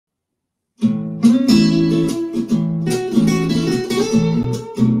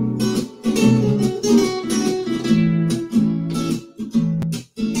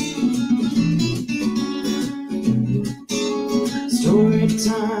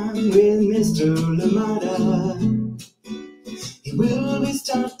time with Mr. Lamada. He will be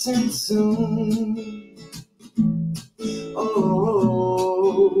starting soon.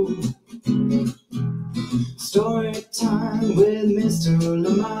 Oh, story time with Mr.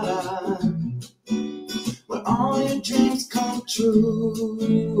 Lamada, where all your dreams come true.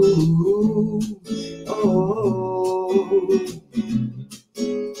 Oh,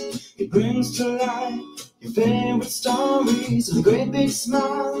 he brings to life your favorite stories with a great big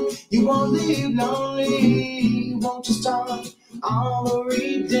smile. You won't leave lonely, won't you start all the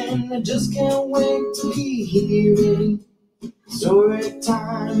reading? I just can't wait to be hearing story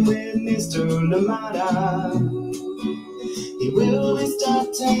time with Mr. Lamada. He will be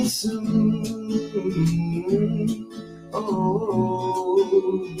starting soon.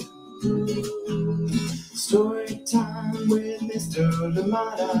 Oh, story time with Mr.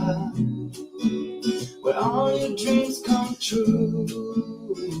 Lamada, where all your dreams come true.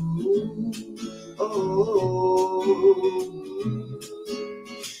 Oh,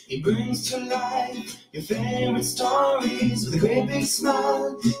 he brings to life your favorite stories with a great big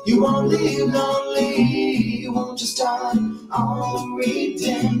smile. You won't leave lonely, you won't just start all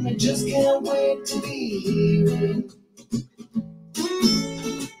reading. I just can't wait to be hearing.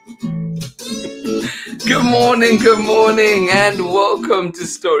 Good morning, and welcome to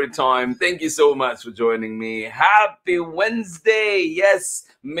Storytime. Thank you so much for joining me. Happy Wednesday. Yes,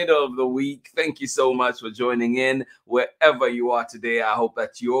 middle of the week. Thank you so much for joining in wherever you are today. I hope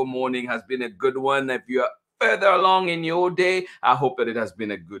that your morning has been a good one. If you're further along in your day, I hope that it has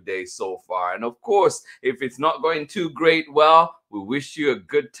been a good day so far. And of course, if it's not going too great, well, we wish you a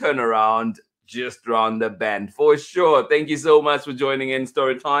good turnaround just round the bend for sure. Thank you so much for joining in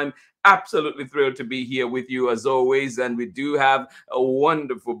Storytime. Absolutely thrilled to be here with you as always, and we do have a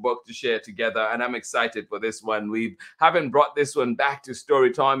wonderful book to share together, and I'm excited for this one. We haven't brought this one back to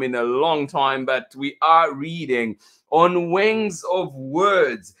Storytime in a long time, but we are reading On Wings of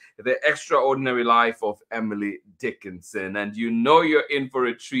Words, The Extraordinary Life of Emily Dickinson, and you know you're in for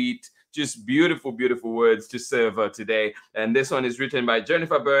a treat. Just beautiful, beautiful words to serve her today. And this one is written by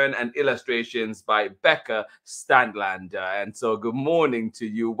Jennifer BERNE and illustrations by BECCA STADTLANDER. And so good morning to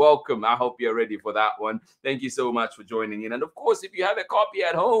you. Welcome. I hope you're ready for that one. Thank you so much for joining in. And of course, if you have a copy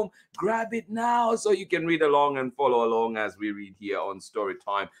at home, grab it now so you can read along and follow along as we read here on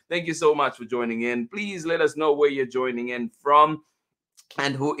Storytime. Thank you so much for joining in. Please let us know where you're joining in from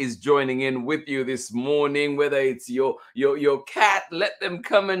and who is joining in with you this morning. Whether it's your cat, let them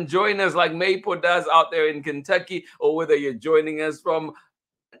come and join us like Maple does out there in Kentucky, or whether you're joining us from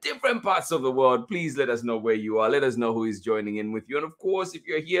different parts of the world. Please let us know where you are. Let us know who is joining in with you. And of course, if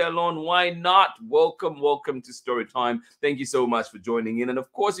you're here alone, why not? Welcome to Storytime. Thank you so much for joining in. And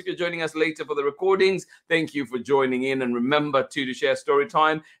of course, if you're joining us later for the recordings, thank you for joining in. And remember to share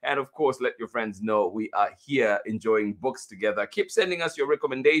Storytime. And of course, let your friends know we are here enjoying books together. Keep sending us your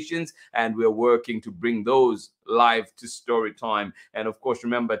recommendations, and we're working to bring those live to Storytime. And of course,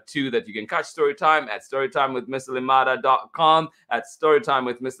 remember too that you can catch Storytime at storytimewithmrlimada.com, at Storytime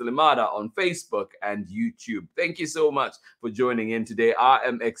with Mr. Limada on Facebook and YouTube. Thank you so much for joining in today. I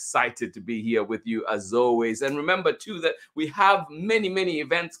am excited to be here with you as always. And remember too that we have many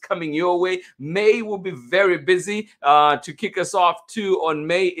events coming your way. May will be very busy. To kick us off too, on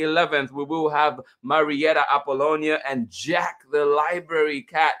May 11th, we will have Marietta Apollonia and Jack the Library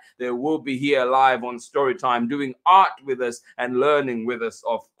Cat. They will be here live on Storytime doing art with us and learning with us,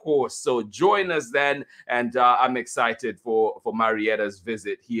 of course. So join us then, and I'm excited for Marietta's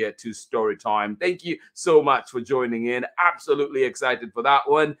visit here to Storytime. Thank you so much for joining in. Absolutely excited for that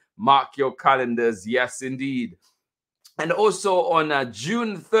one. Mark your calendars. Yes, indeed. And also on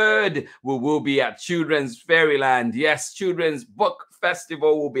June 3rd, we will be at Children's Fairyland. Yes, Children's Book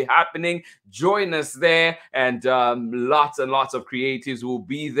Festival will be happening. Join us there, and lots and lots of creatives will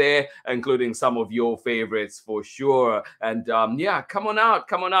be there, including some of your favorites for sure. And yeah, come on out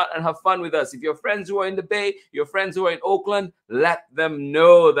and have fun with us. If your friends who are in the Bay, your friends who are in Oakland, let them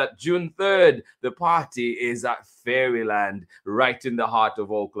know that June 3rd, the party is at Fairyland, right in the heart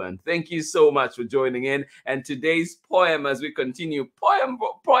of Oakland. Thank you so much for joining in. And today's poem, as we continue, poem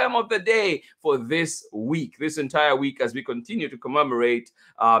of the day for this week, this entire week, as we continue to commemorate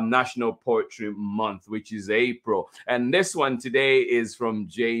National Poetry Month, which is April. And this one today is from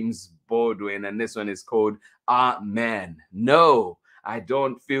James Baldwin, and this one is called Amen. No, I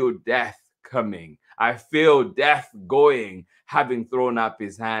don't feel death coming. I feel death going, having thrown up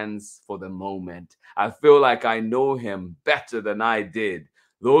his hands for the moment. I feel like I know him better than I did.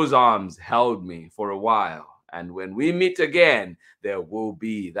 Those arms held me for a while. And when we meet again, there will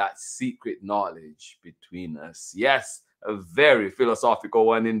be that secret knowledge between us. Yes, A very philosophical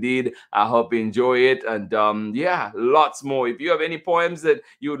one indeed. I hope you enjoy it. And yeah, lots more. If you have any poems that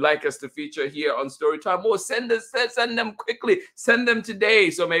you would like us to feature here on Storytime, or send them quickly. Send them today,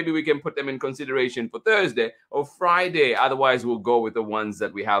 so maybe we can put them in consideration for Thursday or Friday. Otherwise, we'll go with the ones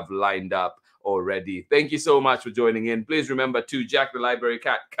that we have lined up already. Thank you so much for joining in. Please remember to Jack the Library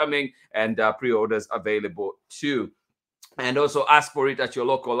Cat coming, and pre-orders available too. And also ask for it at your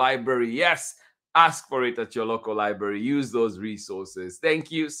local library. Yes, ask for it at your local library. Use those resources.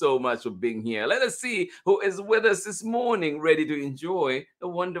 Thank you so much for being here. Let us see who is with us this morning, ready to enjoy the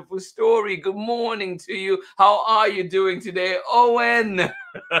wonderful story. Good morning to you. How are you doing today, Owen?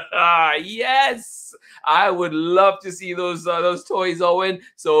 Yes, I would love to see those toys, Owen.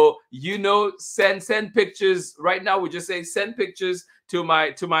 So send pictures right now. We just say send pictures to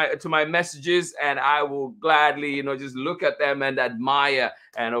my messages, and I will gladly just look at them and admire.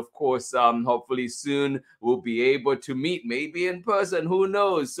 And of course, hopefully soon we'll be able to meet, maybe in person, who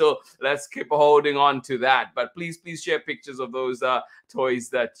knows. So let's keep holding on to that. But please share pictures of those toys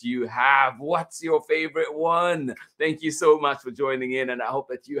that you have. What's your favorite one? Thank you so much for joining in, and I hope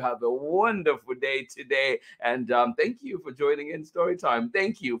that you have a wonderful day today. And thank you for joining in Storytime.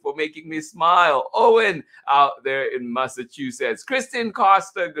 Thank you for making me smile. Owen out there in Massachusetts. Kristen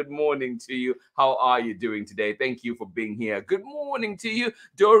Costa, good morning to you. How are you doing today? Thank you for being here. Good morning to you,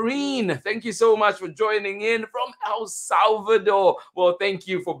 Doreen. Thank you so much for joining in from El Salvador. Well, thank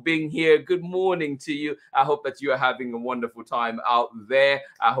you for being here. Good morning to you. I hope that you are having a wonderful time out there.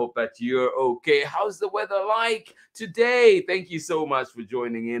 I hope that you're okay. How's the weather like today? Thank you so much for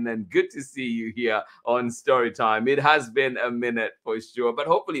joining in, and good to see you here on Storytime. It has been a minute for sure, but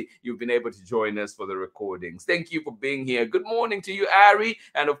hopefully you've been able to join us for the recordings. Thank you for being here. Good morning to you, Ari,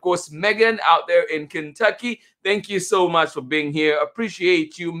 and of course Megan out there in Kentucky. Thank you so much for being here.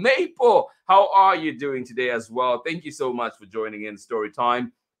 Appreciate you. Maple, how are you doing today as well? Thank you so much for joining in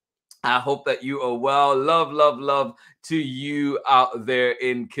Storytime. I hope that you are well. Love to you out there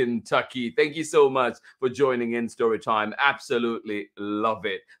in Kentucky. Thank you so much for joining in Storytime. Absolutely love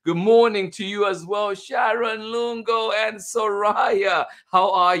it. Good morning to you as well, Sharon Lungo and Soraya.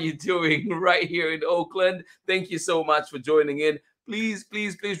 How are you doing right here in Oakland? Thank you so much for joining in. Please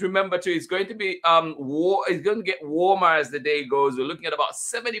remember to, it's going to be it's going to get warmer as the day goes. We're looking at about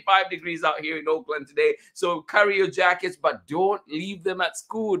 75 degrees out here in Oakland today. So carry your jackets, but don't leave them at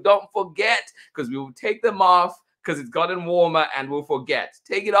school. Don't forget, because we will take them off because it's gotten warmer and we'll forget.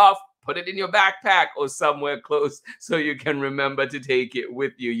 Take it off. Put it in your backpack or somewhere close so you can remember to take it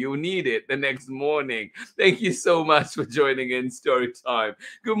with you. You'll need it the next morning. Thank you so much for joining in Storytime.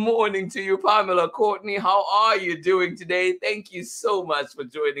 Good morning to you, Pamela Courtney. How are you doing today? Thank you so much for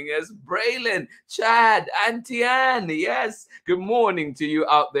joining us. Braylon, Chad, Auntie Anne. Yes, good morning to you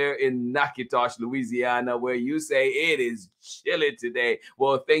out there in Nakitosh, Louisiana, where you say it is chilly today.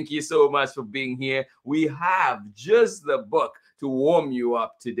 Well, thank you so much for being here. We have just the book to warm you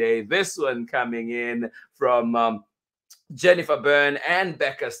up today. This one coming in from Jennifer BERNE and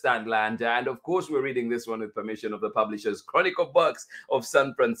BECCA STADTLANDER. And of course, we're reading this one with permission of the publishers, Chronicle Books of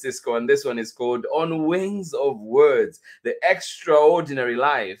San Francisco. And this one is called On Wings of Words, The Extraordinary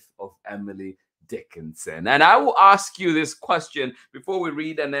Life of Emily Dickinson. And I will ask you this question before we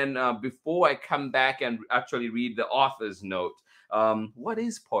read, and then before I come back and actually read the author's note. What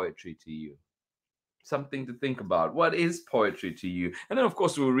is poetry to you? Something to think about. What is poetry to you? And then, of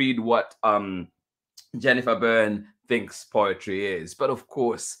course, we'll read what Jennifer BERNE thinks poetry is. But of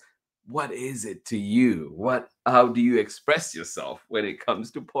course, what is it to you? How do you express yourself when it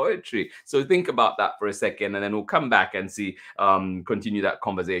comes to poetry? So think about that for a second, and then we'll come back and see, continue that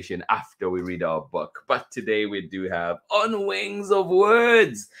conversation after we read our book. But today we do have On Wings of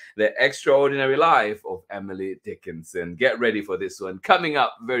Words, The Extraordinary Life of Emily Dickinson. Get ready for this one coming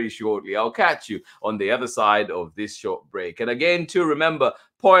up very shortly. I'll catch you on the other side of this short break. And again, to remember,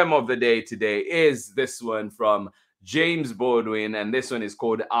 poem of the day today is this one from James Baldwin, and this one is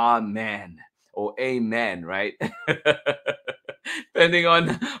called Amen, or Amen, right? Depending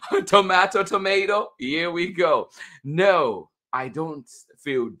on tomato, here we go. No, I don't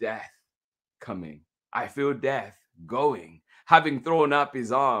feel death coming. I feel death going, having thrown up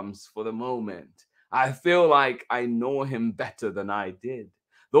his arms for the moment. I feel like I know him better than I did.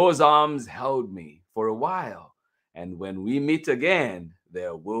 Those arms held me for a while, and when we meet again,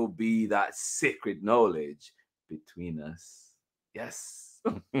 there will be that sacred knowledge between us. Yes.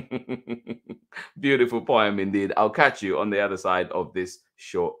 Beautiful poem indeed. I'll catch you on the other side of this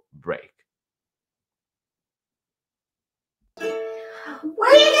short break. We're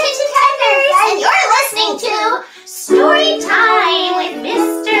your kitchen tenders, and you're listening to Story Time with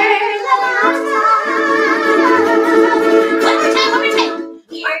Mr. Lamata. One more time.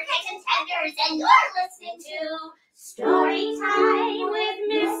 You're Kitten Tenders, and you're listening to Story Time with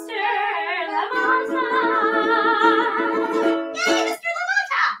Mr. Lamont. Yay, Mr.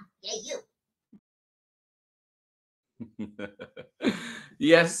 Lamont! Yay, you.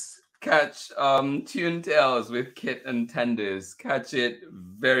 Yes, catch Tune Tales with Kit and Tenders. Catch it.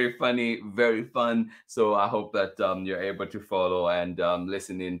 Very funny, very fun. So I hope that you're able to follow and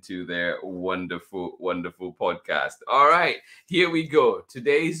listen into their wonderful, wonderful podcast. All right, here we go.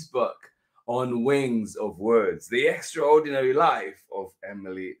 Today's book, On Wings of Words, The Extraordinary Life of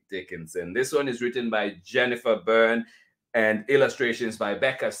Emily Dickinson. This one is written by Jennifer BERNE and illustrations by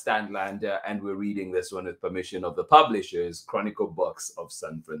BECCA STADTLANDER, and we're reading this one with permission of the publishers, Chronicle Books of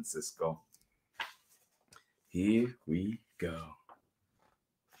San Francisco. Here we go.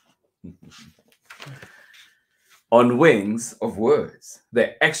 On Wings of Words,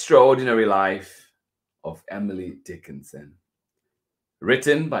 The Extraordinary Life of Emily Dickinson.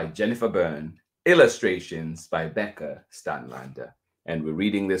 Written by Jennifer BERNE, illustrations by BECCA STADTLANDER. And we're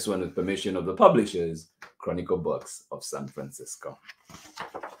reading this one with permission of the publishers, Chronicle Books of San Francisco.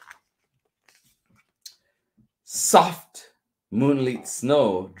 Soft moonlit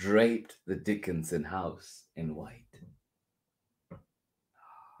snow draped the Dickinson house in white.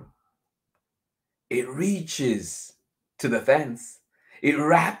 It reaches to the fence. It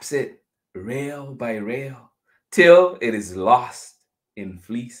wraps it rail by rail till it is lost in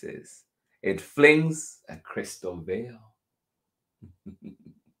fleeces. It flings a crystal veil.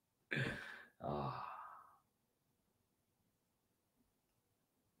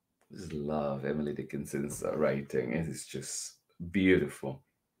 Just love Emily Dickinson's writing. It is just beautiful.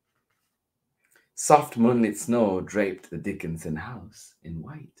 Soft moonlit snow draped the Dickinson house in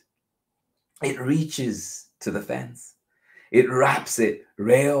white. It reaches to the fence. It wraps it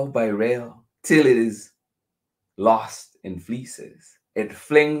rail by rail till it is lost in fleeces. It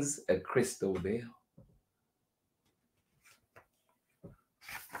flings a crystal veil.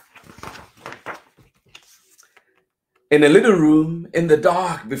 In a little room in the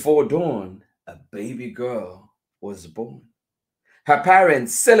dark before dawn, a baby girl was born. Her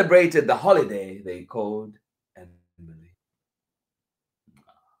parents celebrated the holiday they called Emily.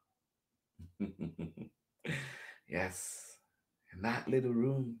 Yes, in that little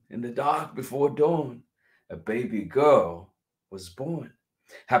room in the dark before dawn, a baby girl was born.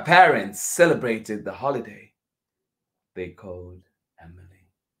 Her parents celebrated the holiday they called Emily.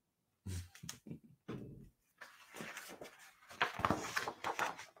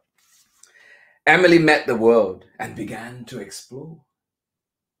 Emily met the world and began to explore.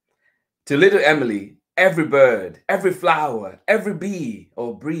 To little Emily, every bird, every flower, every bee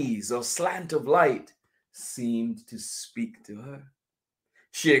or breeze or slant of light seemed to speak to her.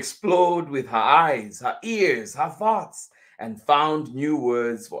 She explored with her eyes, her ears, her thoughts, and found new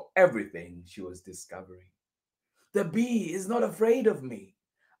words for everything she was discovering. The bee is not afraid of me.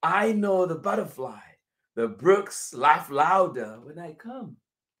 I know the butterfly. The brooks laugh louder when I come.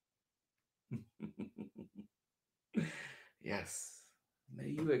 Yes, may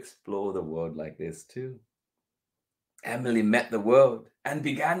you explore the world like this too. Emily met the world and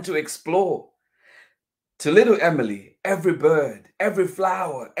began to explore. To little Emily, every bird, every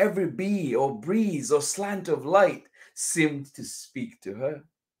flower, every bee or breeze or slant of light seemed to speak to her.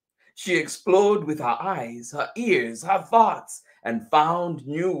 She explored with her eyes, her ears, her thoughts, and found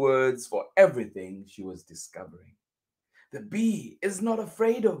new words for everything she was discovering. The bee is not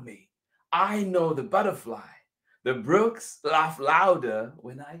afraid of me. I know the butterfly. The brooks laugh louder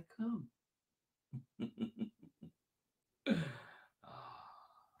when I come.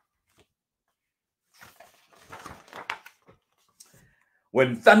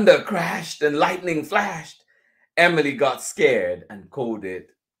 When thunder crashed and lightning flashed, Emily got scared and called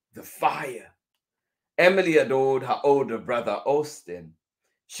it the fire. Emily adored her older brother, Austin.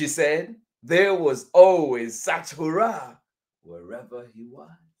 She said there was always such hurrah wherever he was.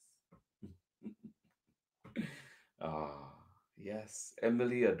 Yes,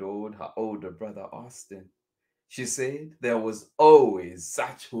 Emily adored her older brother, Austin. She said there was always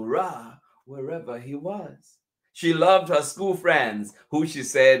such hurrah wherever he was. She loved her school friends, who she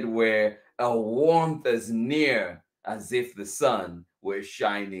said were a warmth as near as if the sun were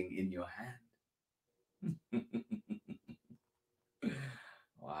shining in your hand.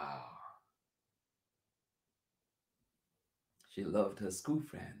 Wow. She loved her school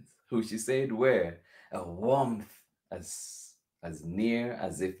friends, who she said were a warmth as near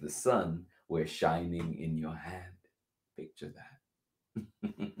as if the sun were shining in your hand. Picture that.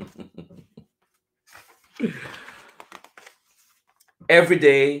 Every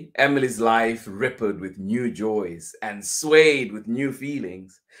day, Emily's life rippled with new joys and swayed with new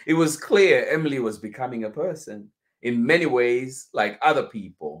feelings. It was clear Emily was becoming a person, in many ways like other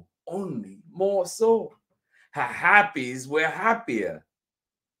people, only more so. Her happies were happier,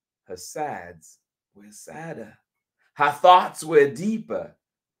 her sads were sadder. Her thoughts were deeper,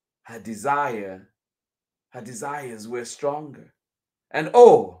 her desires were stronger. And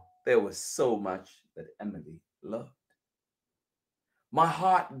oh, there was so much that Emily loved. My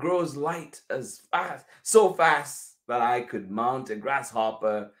heart grows light so fast that I could mount a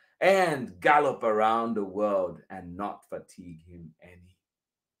grasshopper and gallop around the world and not fatigue him any.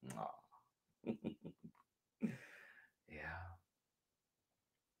 Aw. Yeah.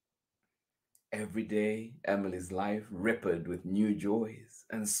 Every day, Emily's life rippled with new joys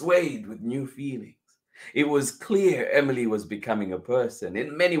and swayed with new feelings. It was clear Emily was becoming a person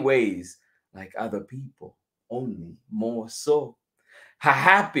in many ways like other people, only more so. Her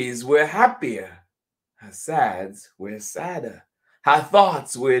happies were happier, her sads were sadder, her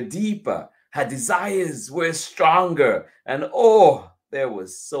thoughts were deeper, her desires were stronger, and oh, there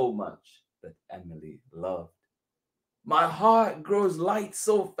was so much that Emily loved. My heart grows light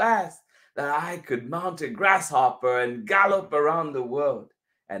so fast that I could mount a grasshopper and gallop around the world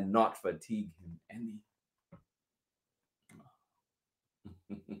and not fatigue him any.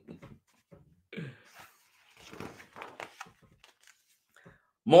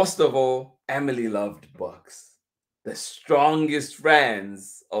 Most of all, Emily loved books, the strongest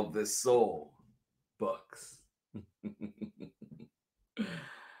friends of the soul. Books.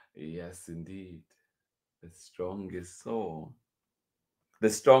 Yes, indeed. The strongest soul. The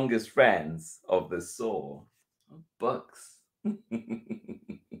strongest friends of the soul. Books.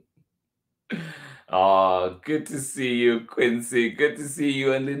 Oh, good to see you, Quincy. Good to see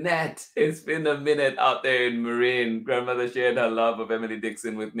you and Lynette. It's been a minute out there in Marin. Grandmother shared her love of Emily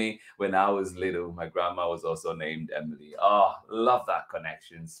Dickinson with me when I was little. My grandma was also named Emily. Oh, love that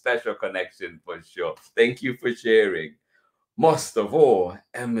connection. Special connection for sure. Thank you for sharing. Most of all,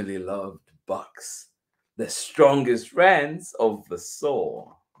 Emily loved books. The strongest friends of the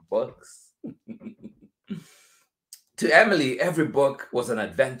soul. Books. To Emily, every book was an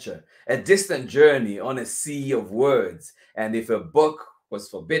adventure, a distant journey on a sea of words. And if a book was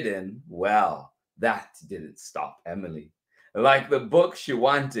forbidden, well, that didn't stop Emily. Like the book she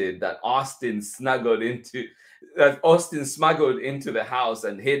wanted that Austin smuggled into the house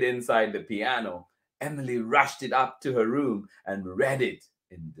and hid inside the piano, Emily rushed it up to her room and read it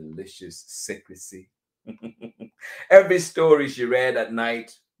in delicious secrecy. Every story she read at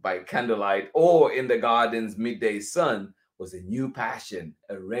night by candlelight or in the garden's midday sun was a new passion,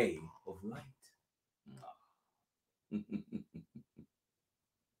 a ray of light.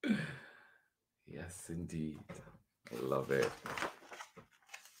 Yes, indeed. I love it.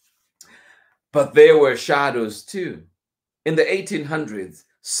 But there were shadows too. In the 1800s,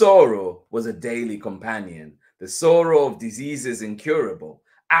 sorrow was a daily companion, the sorrow of diseases incurable,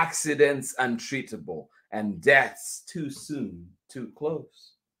 accidents untreatable, and deaths too soon, too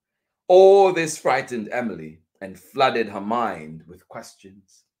close. All this frightened Emily and flooded her mind with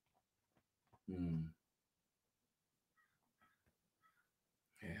questions.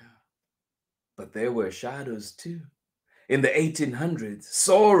 Yeah. But there were shadows too. In the 1800s,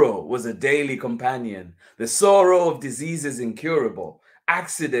 sorrow was a daily companion, the sorrow of diseases incurable,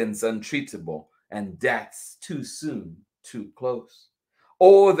 accidents untreatable, and deaths too soon, too close.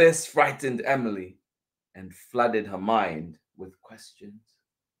 All this frightened Emily and flooded her mind with questions.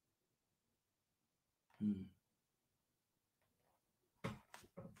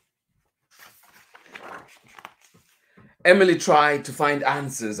 Emily tried to find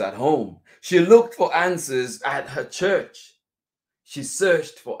answers at home. She looked for answers at her church. She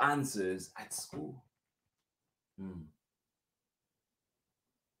searched for answers at school.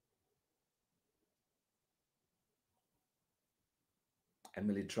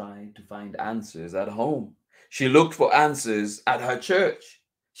 Emily tried to find answers at home. She looked for answers at her church.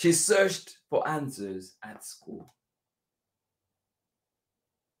 She searched for answers at school.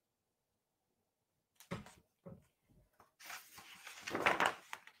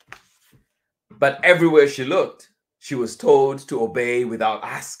 But everywhere she looked, she was told to obey without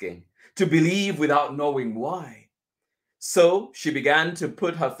asking, to believe without knowing why. So she began to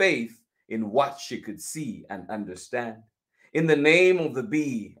put her faith in what she could see and understand. In the name of the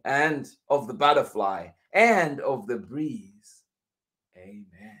bee and of the butterfly and of the breeze.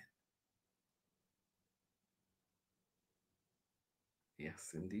 Amen.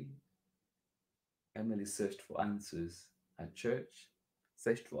 Yes, indeed. Emily searched for answers at church,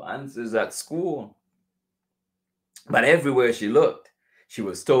 searched for answers at school. But everywhere she looked, she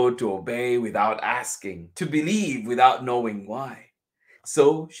was told to obey without asking, to believe without knowing why.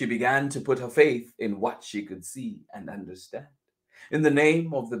 So she began to put her faith in what she could see and understand, in the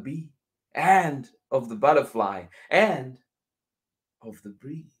name of the bee, and of the butterfly, and of the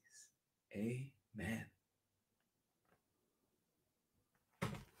breeze. Amen.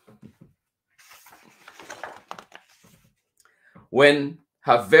 When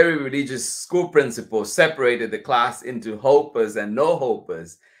her very religious school principal separated the class into hopers and no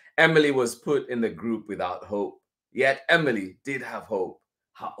hopers, Emily was put in the group without hope. Yet Emily did have hope,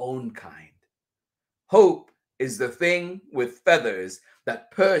 her own kind. Hope is the thing with feathers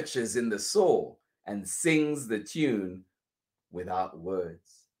that perches in the soul and sings the tune without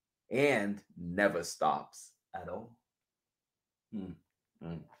words and never stops at all.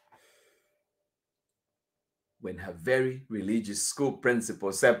 When her very religious school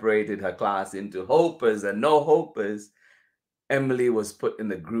principal separated her class into hopers and no hopers, Emily was put in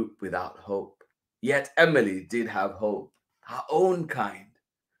the group without hope. Yet Emily did have hope, her own kind.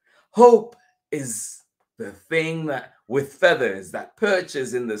 Hope is the thing that with feathers that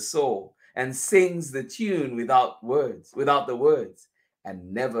perches in the soul and sings the tune without the words,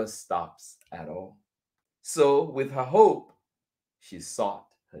 and never stops at all. So with her hope, she sought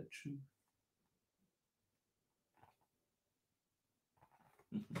her truth.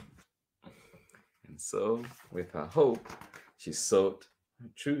 And so with her hope, she sought her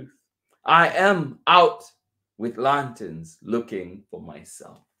truth. I am out with lanterns looking for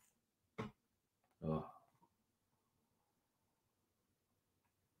myself. Oh.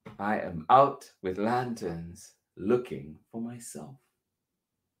 I am out with lanterns looking for myself.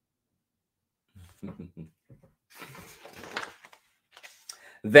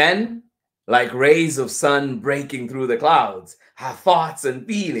 Then, like rays of sun breaking through the clouds, her thoughts and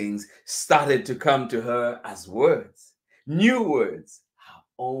feelings started to come to her as words, new words, her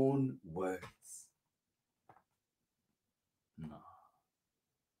own words.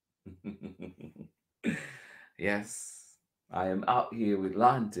 Yes, I am out here with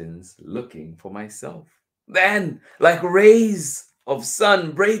lanterns looking for myself. Then, like rays of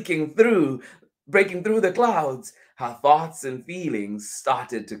sun breaking through the clouds, her thoughts and feelings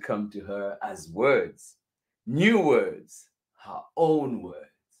started to come to her as words, new words, her own words.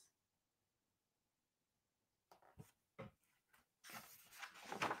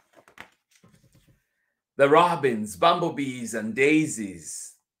 The robins, bumblebees, and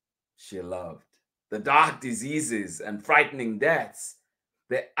daisies she loved, the dark diseases and frightening deaths,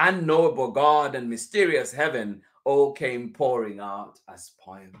 the unknowable God and mysterious heaven all came pouring out as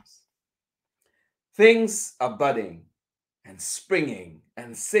poems. Things are budding and springing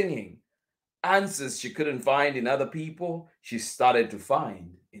and singing. Answers she couldn't find in other people, she started to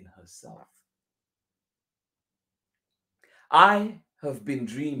find in herself. I have been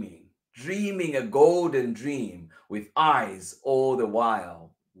dreaming a golden dream with eyes all the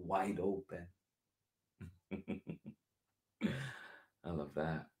while wide open. I love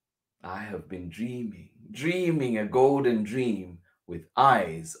that. I have been dreaming a golden dream with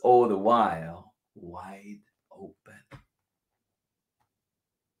eyes all the while wide open.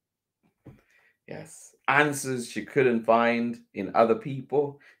 Yes, answers she couldn't find in other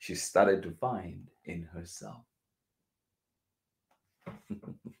people, she started to find in herself.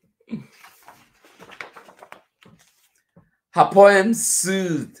 Her poems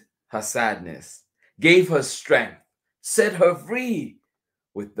soothed her sadness, gave her strength, set her free.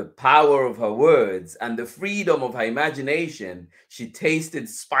 With the power of her words and the freedom of her imagination, she tasted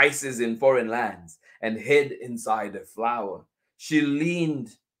spices in foreign lands and hid inside a flower. She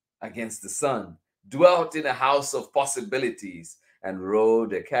leaned against the sun, dwelt in a house of possibilities, and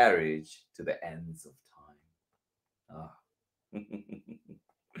rode a carriage to the ends of time.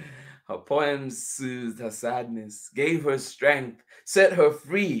 Her poems soothed her sadness, gave her strength, set her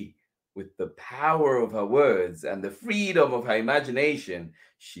free. With the power of her words and the freedom of her imagination,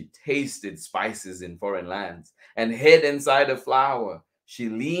 she tasted spices in foreign lands and hid inside a flower. She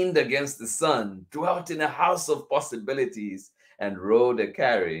leaned against the sun, dwelt in a house of possibilities, and rode a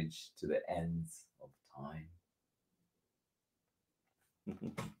carriage to the ends of time.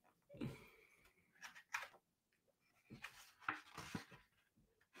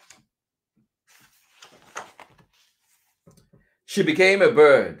 She became a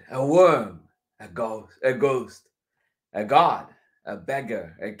bird, a worm, a ghost, a god, a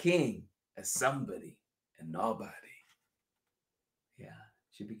beggar, a king, a somebody, a nobody. Yeah,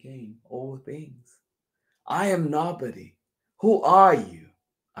 she became all things. I am nobody. Who are you?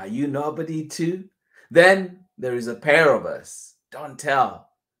 Are you nobody too? Then there is a pair of us. Don't tell.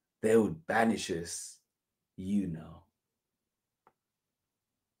 They would banish us. you know.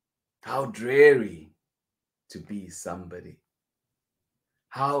 How dreary to be somebody.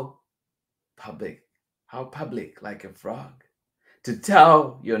 How public like a frog. To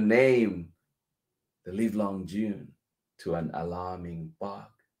tell your name the livelong June to an alarming bog.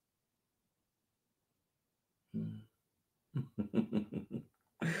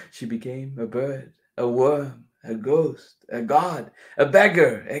 She became a bird, a worm, a ghost, a god, a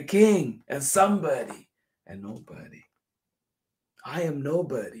beggar, a king, a somebody, a nobody. I am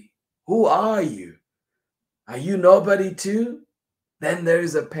nobody. Who are you? Are you nobody too? Then there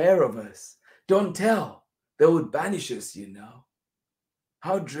is a pair of us. Don't tell, they would banish us, you know.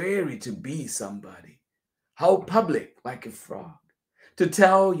 How dreary to be somebody. How public like a frog. To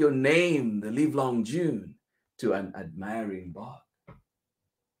tell your name the livelong June to an admiring bog.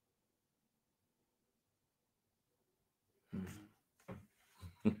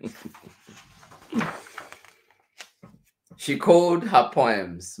 She called her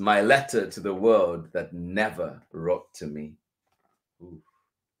poems my letter to the world that never wrote to me. Ooh.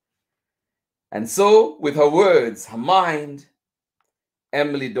 And so, with her words, her mind,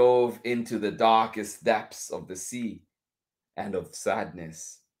 Emily dove into the darkest depths of the sea and of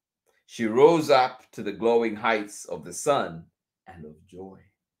sadness. She rose up to the glowing heights of the sun and of joy.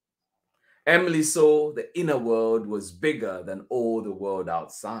 Emily saw the inner world was bigger than all the world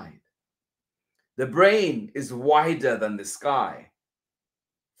outside. The brain is wider than the sky.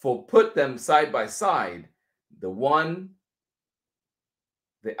 For put them side by side, the one,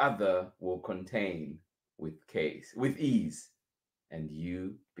 the other will contain with ease, and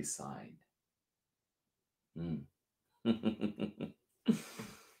you beside.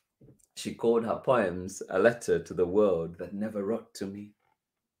 She called her poems a letter to the world that never wrote to me.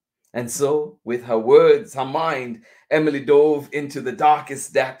 And so, with her words, her mind, Emily dove into the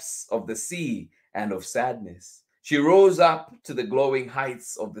darkest depths of the sea and of sadness. She rose up to the glowing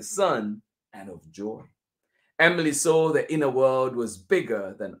heights of the sun and of joy. Emily saw the inner world was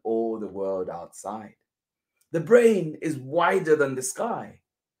bigger than all the world outside. The brain is wider than the sky.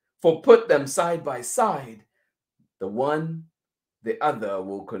 For put them side by side, the one, the other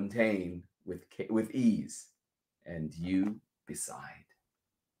will contain with ease, and you beside.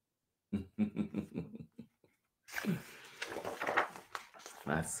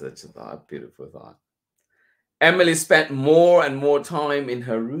 That's such a thought, beautiful thought. Emily spent more and more time in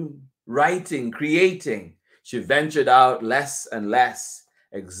her room, writing, creating. She ventured out less and less.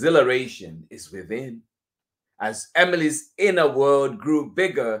 Exhilaration is within. As Emily's inner world grew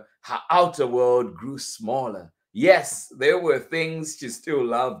bigger, her outer world grew smaller. Yes, there were things she still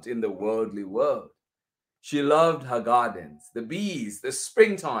loved in the worldly world. She loved her gardens, the bees, the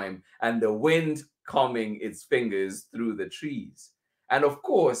springtime, and the wind combing its fingers through the trees. And of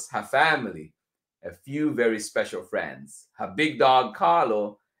course, her family, a few very special friends, her big dog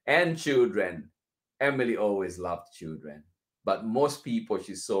Carlo, and children. Emily always loved children, but most people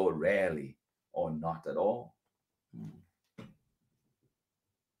she saw rarely or not at all.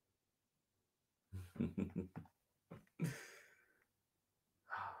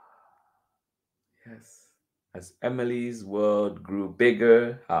 Yes. As Emily's world grew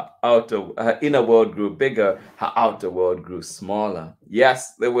bigger, her inner world grew bigger, her outer world grew smaller.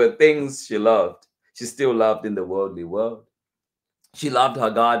 Yes, there were things she loved. She still loved in the worldly world. She loved her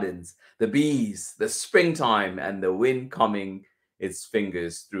gardens, the bees, the springtime, and the wind combing its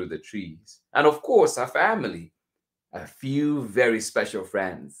fingers through the trees. And of course, her family, a few very special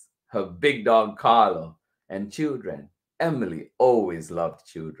friends, her big dog Carlo, and children. Emily always loved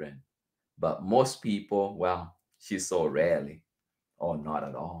children. But most people, well, she saw rarely or not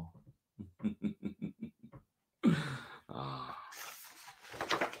at all.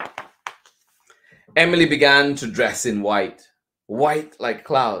 Emily began to dress in white, white like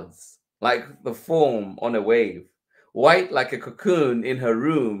clouds, like the foam on a wave, white like a cocoon in her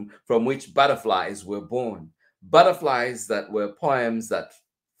room from which butterflies were born, butterflies that were poems that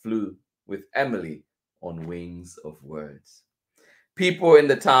flew with Emily on wings of words. People in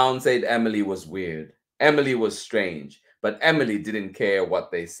the town said Emily was weird. Emily was strange, but Emily didn't care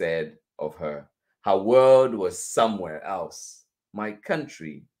what they said of her. Her world was somewhere else. My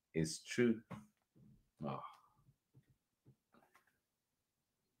country is true. Oh.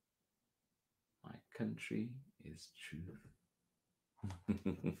 My country is true.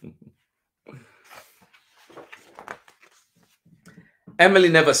 Emily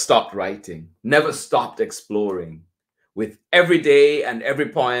never stopped writing, never stopped exploring. With every day and every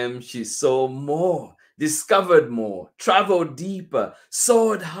poem, she saw more, discovered more, traveled deeper,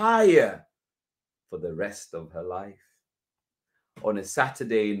 soared higher for the rest of her life. On a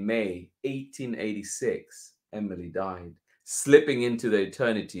Saturday in May 1886, Emily died, slipping into the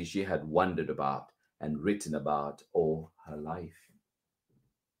eternity she had wondered about and written about all her life.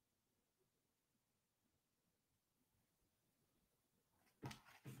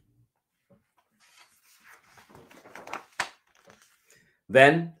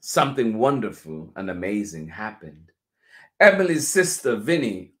 Then something wonderful and amazing happened. Emily's sister,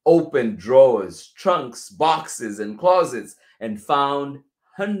 Vinnie, opened drawers, trunks, boxes, and closets and found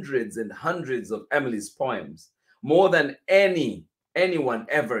hundreds and hundreds of Emily's poems, more than anyone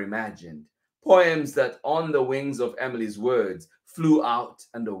ever imagined. Poems that, on the wings of Emily's words, flew out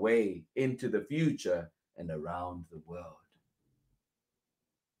and away into the future and around the world.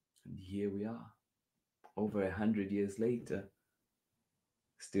 And here we are, over 100 years later,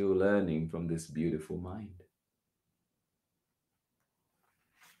 still learning from this beautiful mind.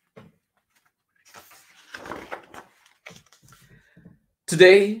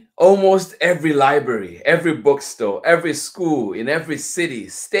 Today, almost every library, every bookstore, every school in every city,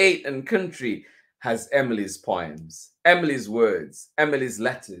 state, and country has Emily's poems, Emily's words, Emily's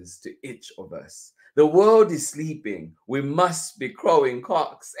letters to each of us. The world is sleeping. We must be crowing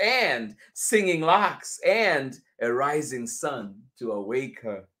cocks and singing larks and a rising sun to awake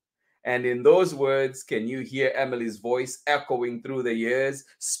her. And in those words, can you hear Emily's voice echoing through the years,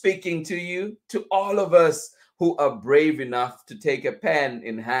 speaking to you, to all of us who are brave enough to take a pen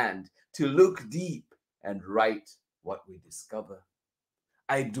in hand, to look deep and write what we discover.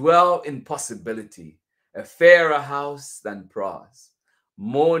 I dwell in possibility, a fairer house than prose,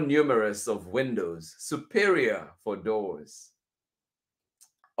 more numerous of windows, superior for doors.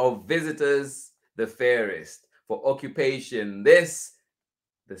 Of visitors, the fairest, for occupation, this,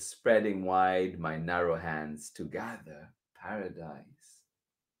 the spreading wide my narrow hands to gather paradise.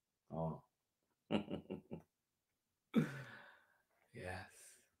 Oh. Yes.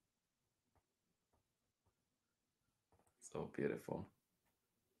 So beautiful.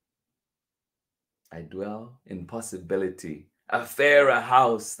 I dwell in possibility, a fairer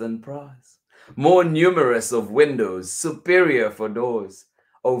house than prose, more numerous of windows, superior for doors,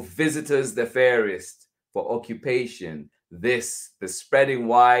 of visitors the fairest, for occupation, this, the spreading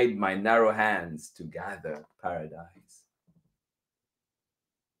wide my narrow hands to gather paradise.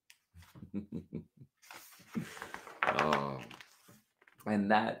 Oh,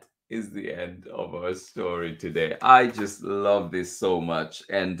 and that is the end of our story today. I just love this so much.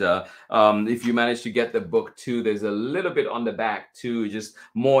 And if you manage to get the book too, there's a little bit on the back too, just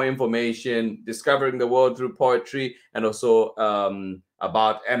more information, discovering the world through poetry, and also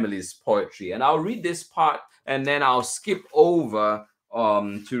about Emily's poetry. And I'll read this part and then I'll skip over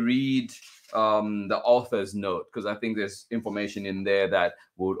to read the author's note, because I think there's information in there that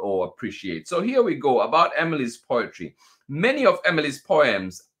we'll all appreciate. So here we go, about Emily's poetry. Many of Emily's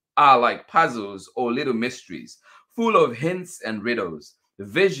poems are like puzzles or little mysteries, full of hints and riddles,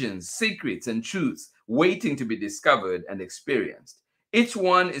 visions, secrets, and truths waiting to be discovered and experienced. Each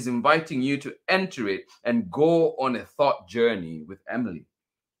one is inviting you to enter it and go on a thought journey with Emily.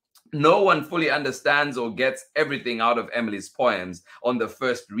 No one fully understands or gets everything out of Emily's poems on the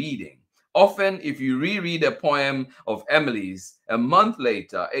first reading. Often, if you reread a poem of Emily's a month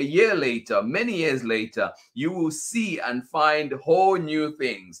later, a year later, many years later, you will see and find whole new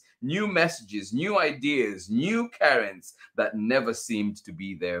things, new messages, new ideas, new currents that never seemed to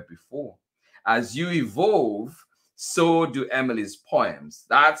be there before. As you evolve, so do Emily's poems.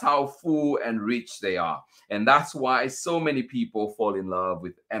 That's how full and rich they are. And that's why so many people fall in love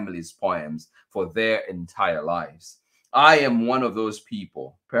with Emily's poems for their entire lives. I am one of those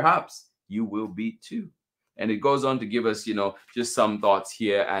people. Perhaps you will be too. And it goes on to give us, you know, just some thoughts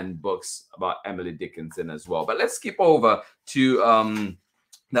here and books about Emily Dickinson as well. But let's skip over to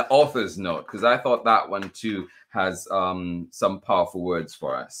the author's note, because I thought that one too has some powerful words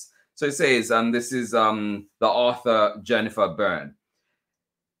for us. So it says, this is the author, Jennifer BERNE.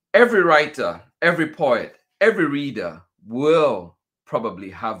 Every writer, every poet, every reader will probably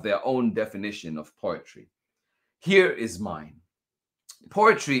have their own definition of poetry. Here is mine.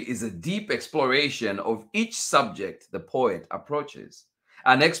 Poetry is a deep exploration of each subject the poet approaches.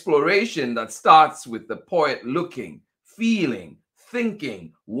 An exploration that starts with the poet looking, feeling,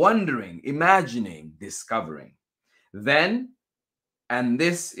 thinking, wondering, imagining, discovering. Then, and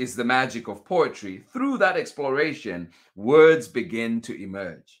this is the magic of poetry, through that exploration, words begin to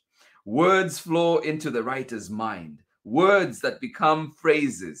emerge. Words flow into the writer's mind. Words that become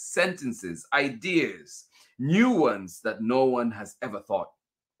phrases, sentences, ideas, new ones that no one has ever thought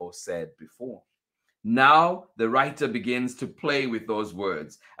or said before. Now the writer begins to play with those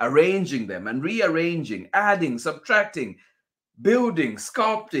words, arranging them and rearranging, adding, subtracting, building,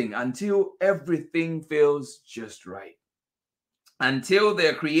 sculpting until everything feels just right, until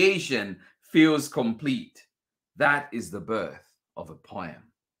their creation feels complete. That is the birth of a poem.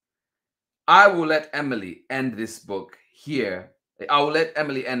 I will let Emily end this book here. I will let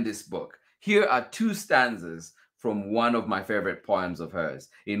Emily end this book. Here are 2 stanzas from one of my favorite poems of hers,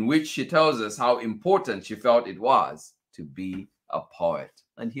 in which she tells us how important she felt it was to be a poet.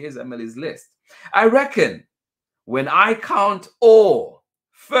 And here's Emily's list. I reckon when I count all,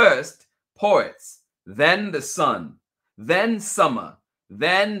 first poets, then the sun, then summer,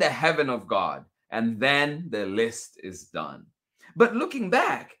 then the heaven of God, and then the list is done. But looking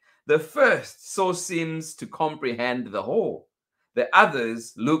back, the first so seems to comprehend the whole. The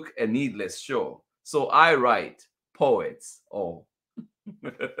others look a needless show. So I write poets all.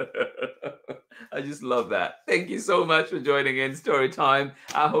 I just love that. Thank you so much for joining in Story Time.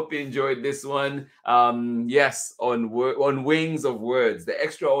 I hope you enjoyed this one. Yes, on Wings of Words, The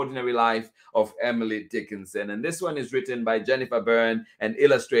Extraordinary Life of Emily Dickinson. And this one is written by Jennifer BERNE and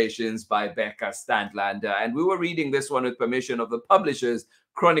illustrations by BECCA STADTLANDER. And we were reading this one with permission of the publishers,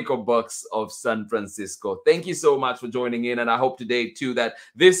 Chronicle Books of San Francisco. Thank you so much for joining in. And I hope today too that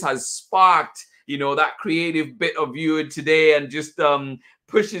this has sparked, you know, that creative bit of you today, and just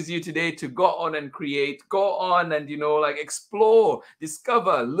pushes you today to go on and create, go on and, you know, like explore,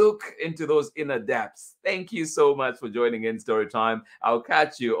 discover, look into those inner depths. Thank you so much for joining in Story Time. I'll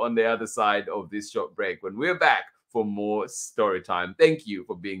catch you on the other side of this short break when we're back for more Story Time. Thank you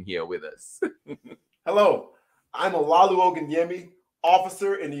for being here with us. Hello, I'm Olalu Oganyemi,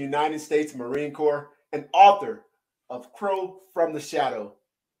 officer in the United States Marine Corps and author of Crow from the Shadow.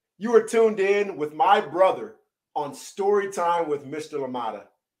 You are tuned in with my brother on Story Time with Mr. LaMotta.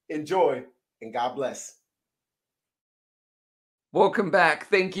 Enjoy, and God bless. Welcome back.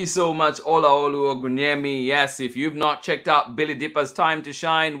 Thank you so much, Olaolu Ogunyemi. Yes, if you've not checked out Billy Dipper's Time to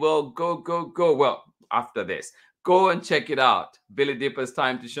Shine, well, go. Well, after this, go and check it out. Billy Dipper's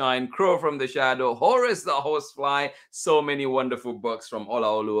Time to Shine, Crow from the Shadow, Horace the Horsefly. So many wonderful books from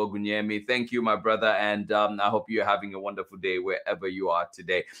Olaolu Ogunyemi. Thank you, my brother, and I hope you're having a wonderful day wherever you are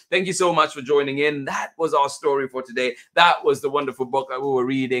today. Thank you so much for joining in. That was our story for today. That was the wonderful book that we were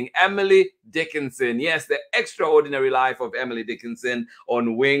reading, Emily Dickinson. Yes, The Extraordinary Life of Emily Dickinson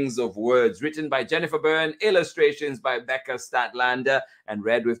on Wings of Words, written by Jennifer BERNE, illustrations by BECCA STADTLANDER, and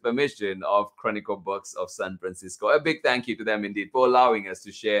read with permission of Chronicle Books of San Francisco. A big thank you to them indeed for allowing us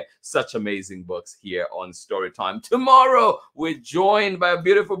to share such amazing books here on Storytime. Tomorrow, we're joined by a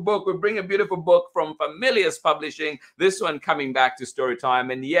beautiful book. We bring a beautiful book from Familius Publishing, this one coming back to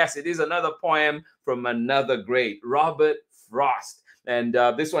Storytime. And yes, it is another poem from another great, Robert Frost. And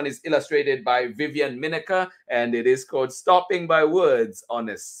this one is illustrated by Vivian Minaker, and it is called Stopping by Woods on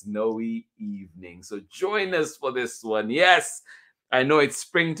a Snowy Evening. So join us for this one. Yes, I know it's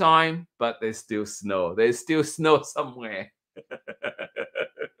springtime, but there's still snow. There's still snow somewhere.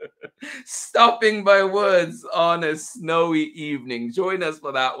 Stopping by Woods on a Snowy Evening. Join us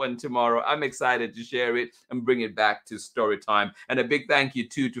for that one tomorrow. I'm excited to share it and bring it back to Storytime. And a big thank you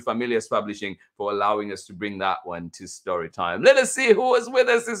too to Familius Publishing for allowing us to bring that one to Storytime. Let us see who was with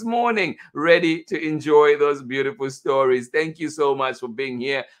us this morning, ready to enjoy those beautiful stories. Thank you so much for being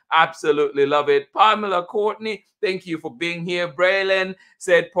here. Absolutely love it. Pamela Courtney, thank you for being here. Braylon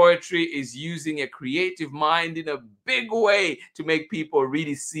said poetry is using a creative mind in a big way to make people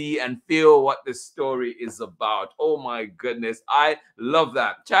really see and feel what the story is about. Oh my goodness, I love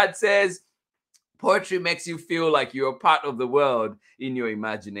that. Chad says poetry makes you feel like you're a part of the world in your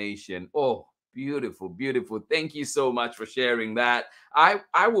imagination. Oh, beautiful, beautiful. Thank you so much for sharing that.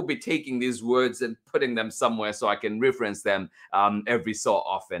 I will be taking these words and putting them somewhere so I can reference them every so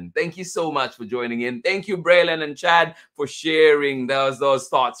often. Thank you so much for joining in. Thank you, Braylon and Chad, for sharing those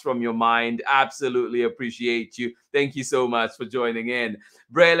thoughts from your mind. Absolutely appreciate you. Thank you so much for joining in.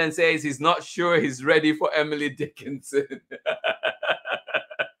 Braylon says he's not sure he's ready for Emily Dickinson.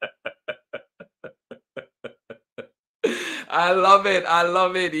 I love it. I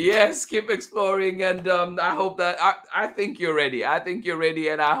love it. Yes, keep exploring. And I hope that, I think you're ready. I think you're ready.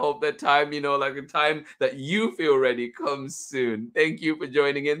 And I hope that time, like the time that you feel ready comes soon. Thank you for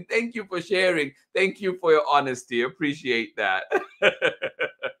joining in. Thank you for sharing. Thank you for your honesty. Appreciate that.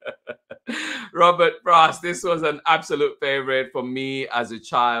 Robert Frost, this was an absolute favorite for me as a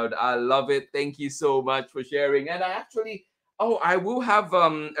child. I love it. Thank you so much for sharing. And I will have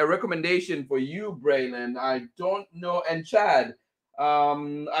a recommendation for you, Braylon. I don't know. And Chad,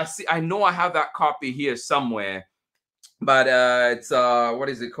 I know I have that copy here somewhere, but it's what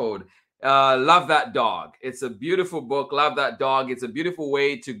is it called? Love That Dog. It's a beautiful book. Love That Dog. It's a beautiful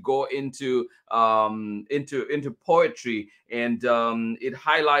way to go into poetry, and it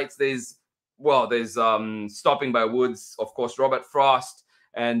highlights there's Stopping by Woods, of course, Robert Frost,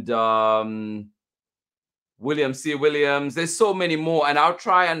 and William C. Williams. There's so many more, and I'll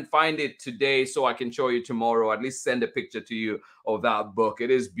try and find it today so I can show you tomorrow. At least send a picture to you of that book.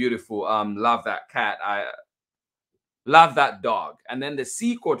 It is beautiful. Love That Cat. I Love That Dog. And then the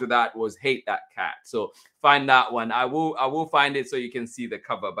sequel to that was Hate That Cat. So find that one. I will find it so you can see the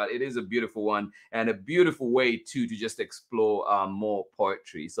cover, but it is a beautiful one and a beautiful way too to just explore more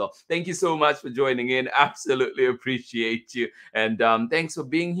poetry. So thank you so much for joining in. Absolutely appreciate you. And thanks for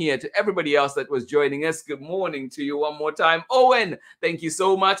being here. To everybody else that was joining us, good morning to you one more time. Owen, thank you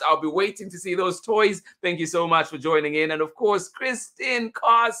so much. I'll be waiting to see those toys. Thank you so much for joining in. And of course, Christine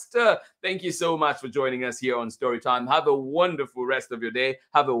Costa, thank you so much for joining us here on Storytime. Have a wonderful rest of your day.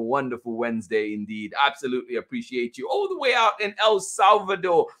 Have a wonderful Wednesday indeed. Absolutely appreciate you. All the way out in El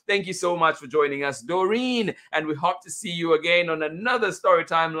Salvador, thank you so much for joining us, Doreen. And we hope to see you again on another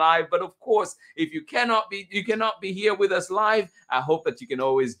Storytime Live. But of course, if you cannot be here with us live, I hope that you can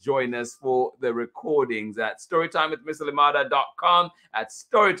always join us for the recordings at storytimewithmisslimada.com, at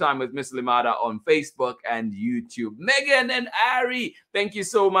Storytime with Miss Limada on Facebook and YouTube. Megan and Ari, thank you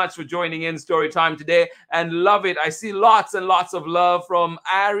so much for joining in Storytime today, and love it. I see lots and lots of love from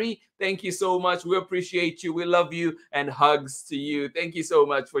Ari. Thank you so much. We appreciate you. We love you, and hugs to you. Thank you so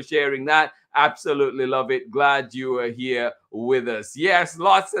much for sharing that. Absolutely love it. Glad you are here with us. Yes,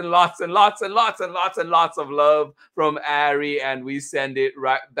 lots and lots and lots and lots and lots and lots of love from Ari, and we send it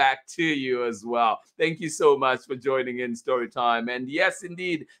right back to you as well. Thank you so much for joining in Storytime. And yes,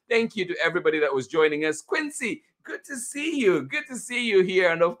 indeed, thank you to everybody that was joining us. Quincy, good to see you. Good to see you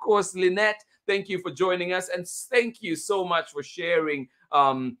here. And of course, Lynette, thank you for joining us. And thank you so much for sharing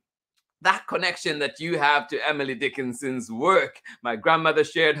that connection that you have to Emily Dickinson's work. My grandmother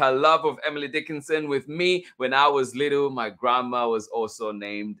shared her love of Emily Dickinson with me when I was little. My grandma was also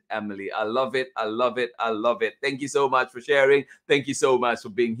named Emily. I love it. I love it. I love it. Thank you so much for sharing. Thank you so much for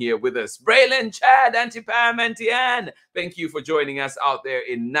being here with us. Braylon, Chad, Auntie Pam, Auntie Ann, thank you for joining us out there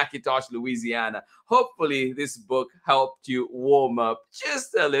in Natchitoches, Louisiana. Hopefully this book helped you warm up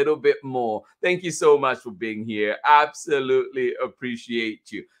just a little bit more. Thank you so much for being here. Absolutely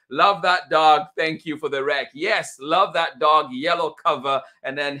appreciate you. Love That Dog. Thank you for the rec. Yes, Love That Dog, yellow cover,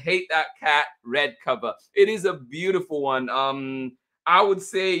 and then Hate That Cat, red cover. It is a beautiful one. I would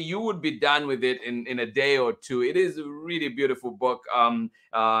say you would be done with it in a day or two. It is a really beautiful book. And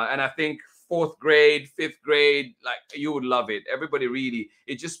I think 4th grade, 5th grade, like, you would love it. Everybody really,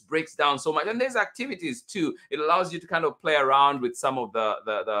 it just breaks down so much. And there's activities too. It allows you to kind of play around with some of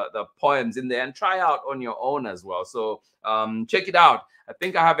the poems in there and try out on your own as well. So check it out. I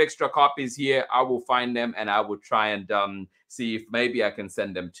think I have extra copies here. I will find them and I will try and see if maybe I can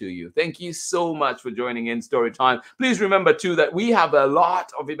send them to you. Thank you so much for joining in Storytime. Please remember too that we have a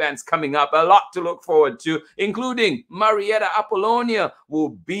lot of events coming up, a lot to look forward to, including Marietta Apollonia will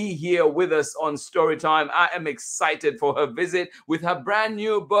be here with us on Storytime. I am excited for her visit with her brand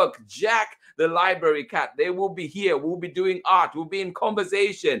new book, Jack the Library Cat. They will be here. We'll be doing art. We'll be in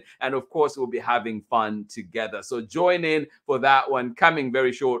conversation. And of course, we'll be having fun together. So join in for that one coming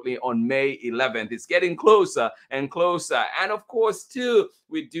very shortly on May 11th. It's getting closer and closer. And of course, too,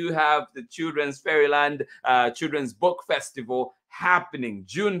 we do have the Children's Fairyland Children's Book Festival happening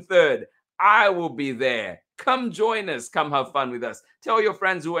June 3rd. I will be there. Come join us. Come have fun with us. Tell your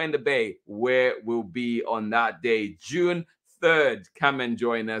friends who are in the Bay where we'll be on that day, June 3rd. Come and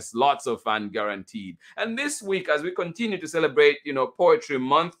join us. Lots of fun guaranteed. And this week, as we continue to celebrate, Poetry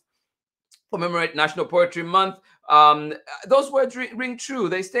Month, commemorate National Poetry Month, those words ring true.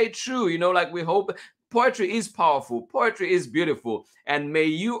 They stay true. Like, we hope. Poetry is powerful. Poetry is beautiful. And may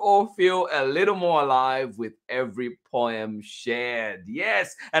you all feel a little more alive with every poem shared.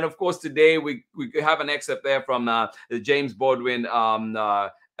 Yes. And of course, today we have an excerpt there from the James Baldwin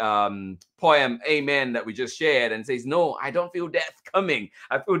poem Amen that we just shared, and says, no, I don't feel death coming.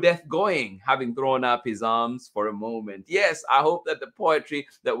 I feel death going, having thrown up his arms for a moment. Yes, I hope that the poetry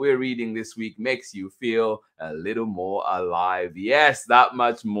that we're reading this week makes you feel a little more alive. Yes, that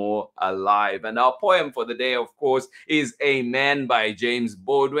much more alive. And our poem for the day, of course, is Amen by James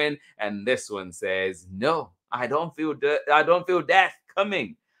Baldwin. And this one says, no, I don't feel death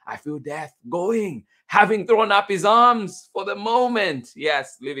coming. I feel death going, having thrown up his arms for the moment.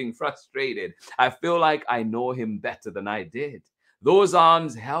 Yes, living frustrated. I feel like I know him better than I did. Those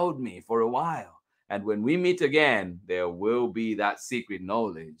arms held me for a while. And when we meet again, there will be that secret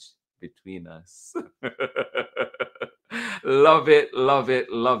knowledge between us. Love it, love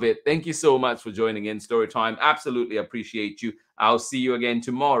it, love it. Thank you so much for joining in Story Time. Absolutely appreciate you. I'll see you again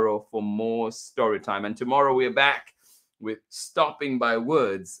tomorrow for more Story Time. And tomorrow we're back with Stopping by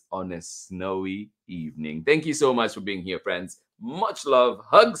Words on a Snowy Evening. Thank you so much for being here, friends. Much love.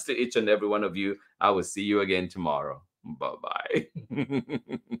 Hugs to each and every one of you. I will see you again tomorrow. Bye-bye.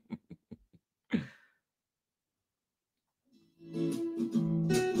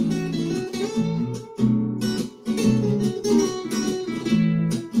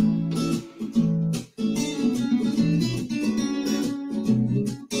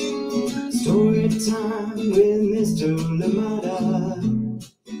 Story time with Mr. Lamada.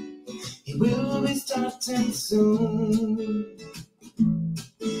 He will be starting soon.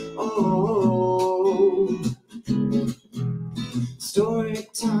 Oh, story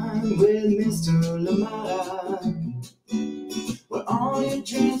time with Mr. Lamada, where all your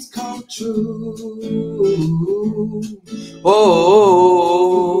dreams come true.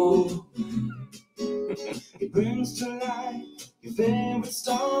 Oh, He brings to life your favorite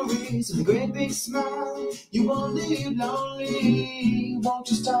stories with a great big smile. You won't leave lonely, won't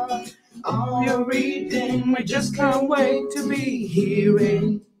you start all your reading? We just can't wait to be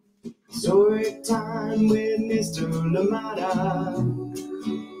hearing story time with Mr. Lamada.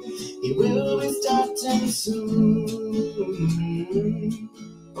 He will be starting soon.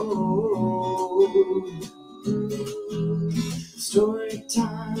 Oh, story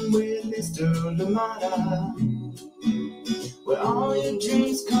time with Mr. Lamada, where all your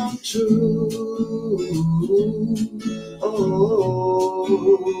dreams come true. Oh,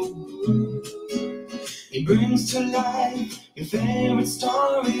 he brings to life your favorite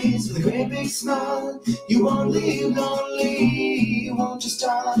stories with a great big smile. You won't leave lonely, won't you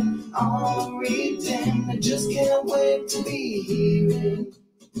start all reading? I just can't wait to be hearing.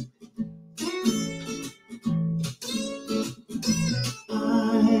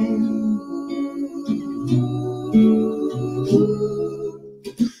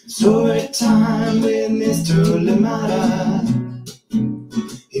 Story time with Mr. Lamada.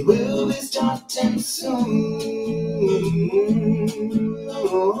 He will be starting soon.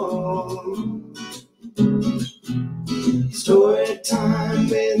 Oh, story time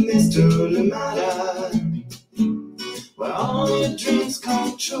with Mr. Lamada, where all your dreams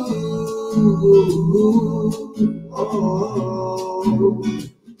come true. Oh,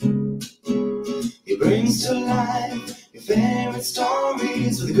 he brings to life your favorite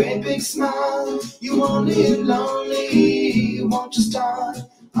stories with a great big smile. You won't live lonely, won't you start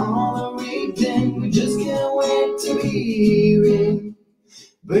all the reading? We just can't wait to be hearing.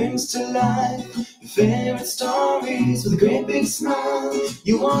 Brings to life your favorite stories with a great big smile.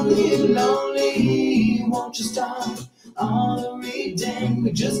 You won't live lonely, won't you start all the reading?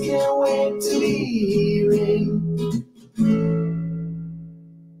 We just can't wait to be hearing.